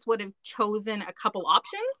 they just would have chosen a couple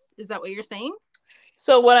options. Is that what you're saying?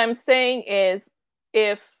 So what I'm saying is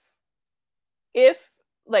if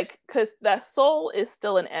like, because that soul is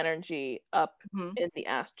still an energy up in the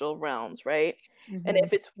astral realms, right? And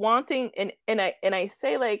if it's wanting, and I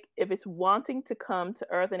say, like, if it's wanting to come to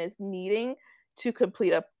Earth and it's needing to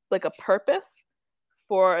complete a purpose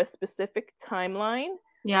for a specific timeline,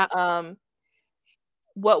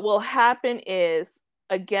 what will happen is,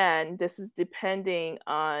 again, this is depending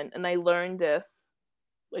on, and I learned this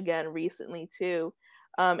again recently too,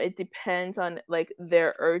 it depends on like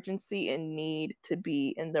their urgency and need to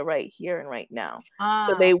be in the right here and right now.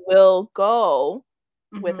 So they will go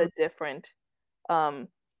with a different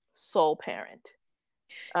soul parent.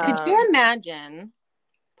 Could you imagine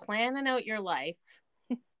planning out your life,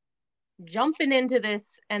 jumping into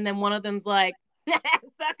this, and then one of them's like,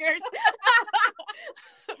 suckers.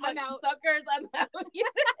 I'm out. Suckers, I'm out. You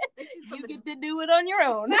get to do it on your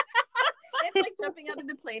own. It's like jumping out of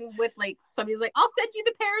the plane with, like, somebody's like, I'll send you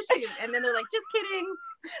the parachute. And then they're like, just kidding.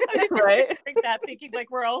 Right? Like that, thinking like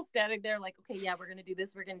we're all standing there like, okay, yeah, we're going to do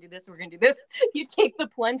this. We're going to do this. We're going to do this. You take the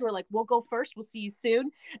plunge. We're like, we'll go first. We'll see you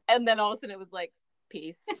soon. And then all of a sudden it was like,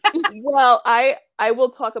 peace. Well, I will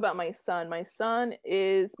talk about my son. My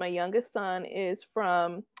youngest son is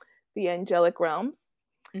from the angelic realms.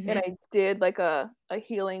 And I did like a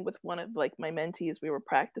healing with one of like my mentees. We were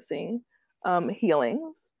practicing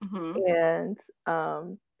healings. And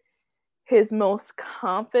his most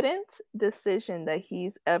confident decision that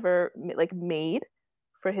he's ever like made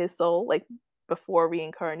for his soul, like before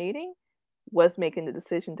reincarnating, was making the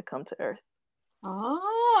decision to come to Earth.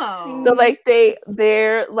 Oh. So like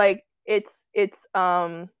they're like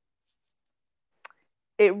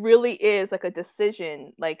it really is like a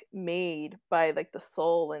decision like made by like the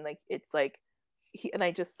soul, and like it's like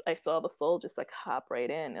I saw the soul just like hop right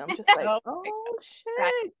in, and I'm just like, oh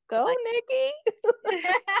shit, go Nikki.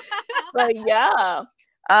 But yeah,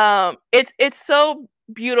 it's so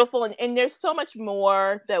beautiful, and there's so much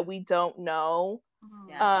more that we don't know,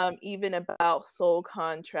 even about soul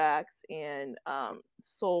contracts and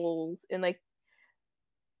souls, and like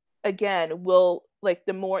again, we'll like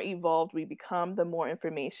the more evolved we become, the more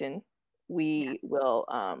information we will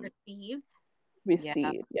receive.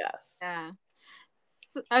 Yes. Yeah.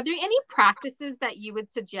 So are there any practices that you would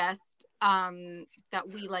suggest that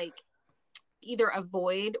we like either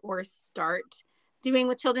avoid or start doing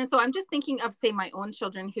with children? So I'm just thinking of, say, my own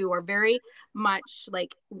children who are very much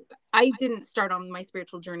like, I didn't start on my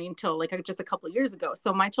spiritual journey until like just a couple of years ago.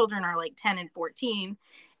 So my children are like 10 and 14.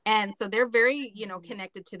 And so they're very,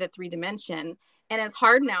 connected to the 3D. And it's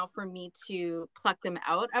hard now for me to pluck them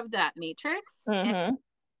out of that matrix. And,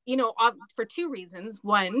 for two reasons.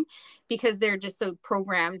 One, because they're just so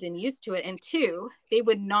programmed and used to it. And two, they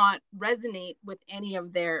would not resonate with any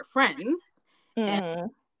of their friends. And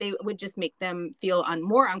they would just make them feel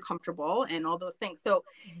more uncomfortable and all those things. So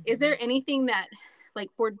is there anything that,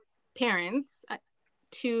 like, for parents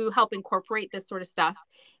to help incorporate this sort of stuff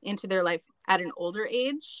into their life at an older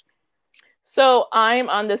age? So I'm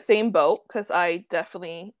on the same boat, because I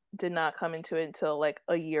definitely did not come into it until like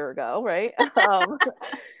a year ago, right?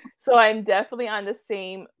 So I'm definitely on the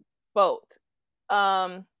same boat.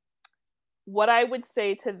 What I would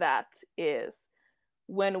say to that is,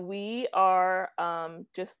 when we are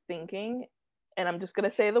just thinking, and I'm just going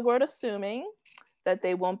to say the word assuming, that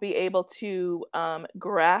they won't be able to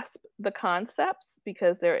grasp the concepts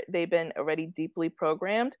because they've been already deeply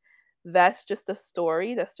programmed, that's just a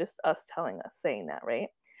story. That's just us saying that, right?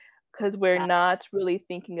 Because we're not really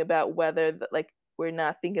thinking about whether, we're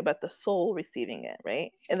not thinking about the soul receiving it,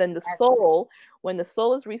 right? And then the soul, when the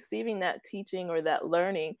soul is receiving that teaching or that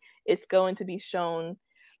learning, it's going to be shown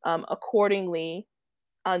accordingly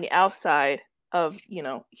on the outside of,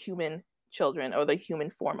 human children, or the human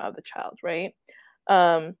form of the child, right?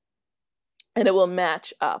 And it will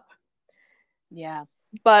match up. Yeah.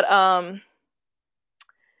 But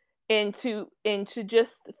and to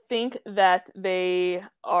just think that they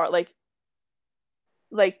are like,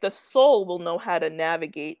 like the soul will know how to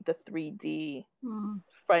navigate the 3D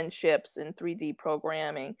friendships and 3D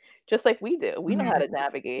programming, just like we do. We know how to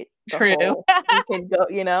navigate the True. whole. We can go,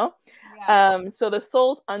 you know. Yeah. So the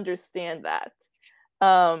souls understand that.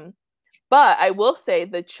 But I will say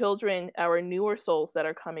the children, our newer souls that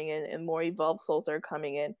are coming in and more evolved souls that are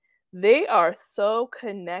coming in, they are so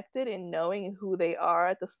connected in knowing who they are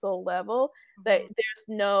at the soul level that there's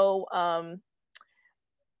no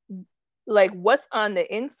like what's on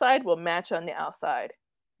the inside will match on the outside.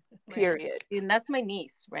 Period. And that's my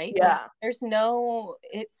niece, right? Yeah. Like, there's no,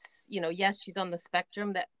 it's, you know, yes, she's on the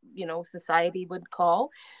spectrum that, you know, society would call,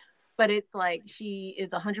 but it's like she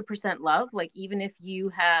is 100% love. Like, even if you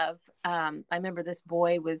have, I remember this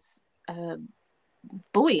boy was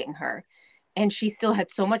bullying her, and she still had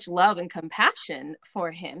so much love and compassion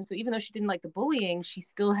for him. So even though she didn't like the bullying, she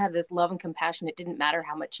still had this love and compassion. It didn't matter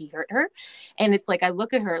how much he hurt her. And it's like, I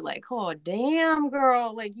look at her like, oh, damn,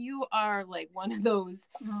 girl, like you are like one of those.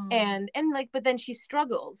 And like, but then she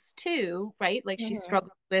struggles too, right? Like she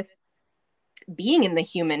struggles with being in the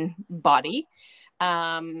human body.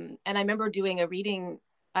 And I remember doing a reading,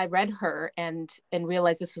 I read her and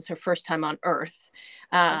realized this was her first time on Earth.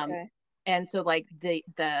 And so like the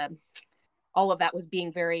all of that was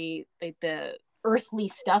being very like the earthly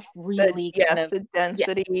stuff really the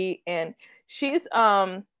density and she's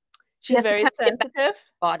very sensitive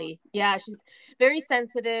body. Yeah, she's very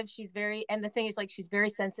sensitive. She's very, and the thing is like she's very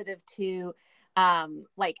sensitive to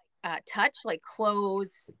touch, like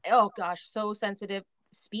clothes. Oh gosh, so sensitive.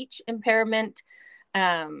 Speech impairment,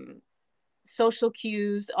 social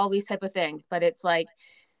cues, all these type of things. But it's like,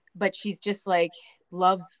 but she's just like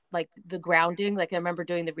loves like the grounding. Like I remember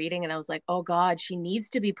doing the reading and I was like, oh God, she needs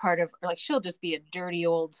to be part of, like she'll just be a dirty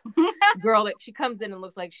old girl that she comes in and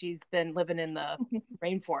looks like she's been living in the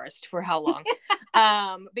rainforest for how long.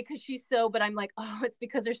 Because she's so, but I'm like, oh, it's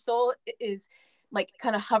because her soul is like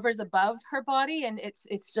kind of hovers above her body and it's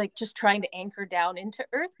like just trying to anchor down into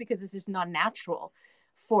earth because this is not natural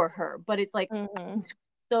for her. But it's like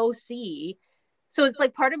so it's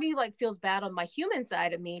like part of me like feels bad on my human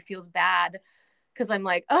side of me, feels bad because I'm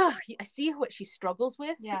like, oh, I see what she struggles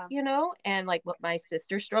with, you know, and like what my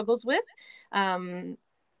sister struggles with.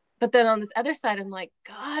 But then on this other side, I'm like,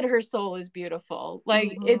 God, her soul is beautiful.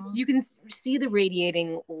 Like it's, you can see the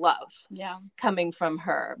radiating love coming from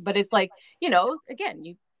her. But it's like, you know, again,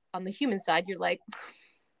 you on the human side, you're like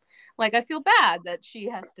I feel bad that she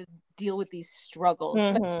has to deal with these struggles.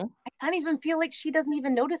 But I can't even feel like she doesn't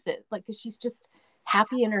even notice it. Like, cause she's just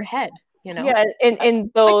happy in her head, you know? Yeah.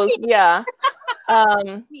 In those,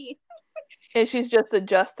 and she's just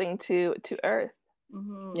adjusting to earth.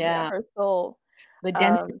 Her soul, the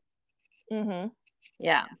density.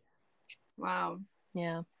 Wow.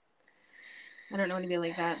 Yeah. I don't know anybody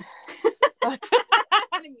like that.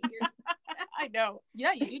 I know.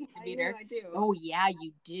 Yeah, you do need to meet her. I do. Oh yeah,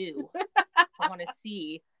 you do. I want to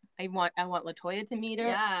see. I want Latoya to meet her.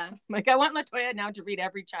 Yeah. Like I want Latoya now to read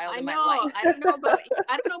every child in my life. I don't know about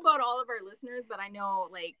all of our listeners, but I know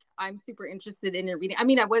like I'm super interested in reading. I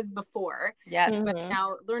mean, I was before. Yes. But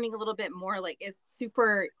now learning a little bit more like is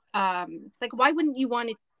super like why wouldn't you want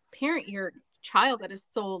to parent your child at a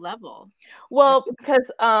soul level? Well,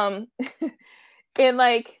 because in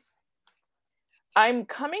like I'm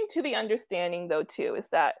coming to the understanding though too is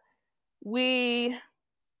that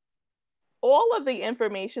all of the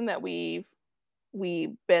information that we've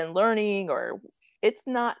been learning, or it's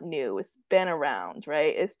not new, it's been around,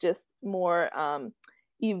 right? It's just more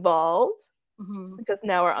evolved because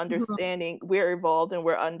now we're understanding, we're evolved and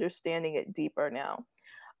we're understanding it deeper now.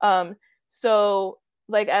 So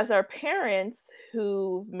like as our parents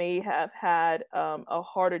who may have had a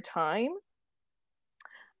harder time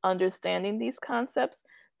understanding these concepts,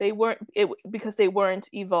 because they weren't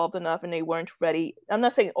evolved enough and they weren't ready. I'm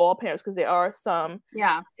not saying all parents, because there are some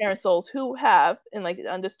parent souls who have and like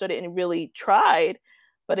understood it and really tried,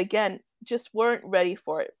 but again, just weren't ready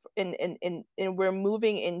for it. And we're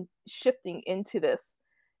moving and shifting into this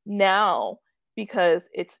now because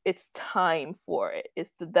it's time for it.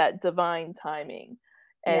 It's that divine timing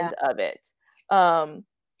end of it.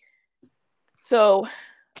 So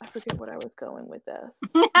I forget what I was going with this,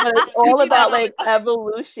 but it's all about like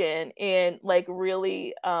evolution and like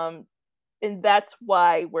really, and that's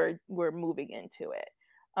why we're moving into it.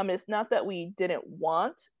 It's not that we didn't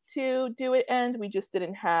want to do it, and we just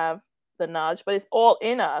didn't have the knowledge, but it's all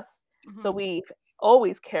in us. So we've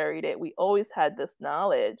always carried it. We always had this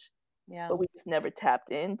knowledge, but we just never tapped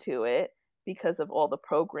into it because of all the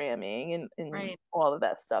programming and all of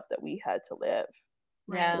that stuff that we had to live.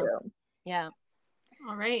 Yeah.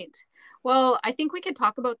 All right. Well, I think we could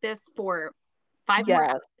talk about this for 5 more Yes.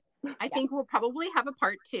 episodes. I think we'll probably have a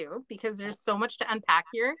part 2 because there's so much to unpack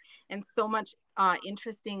here and so much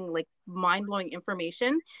interesting, like mind-blowing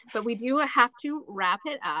information, but we do have to wrap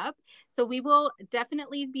it up. So we will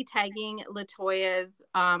definitely be tagging Latoya's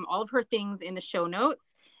all of her things in the show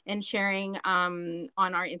notes and sharing on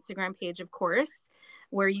our Instagram page, of course,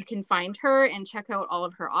 where you can find her and check out all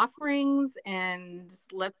of her offerings. And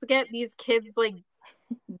let's get these kids like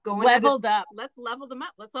going leveled up. Let's level them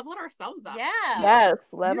up. Let's level ourselves up. Yeah. Yes,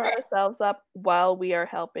 level ourselves up while we are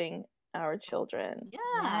helping our children. Yeah.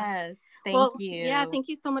 Yes. Thank you. Yeah, thank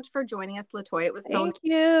you so much for joining us, Latoya. It was so Thank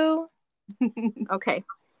you. okay.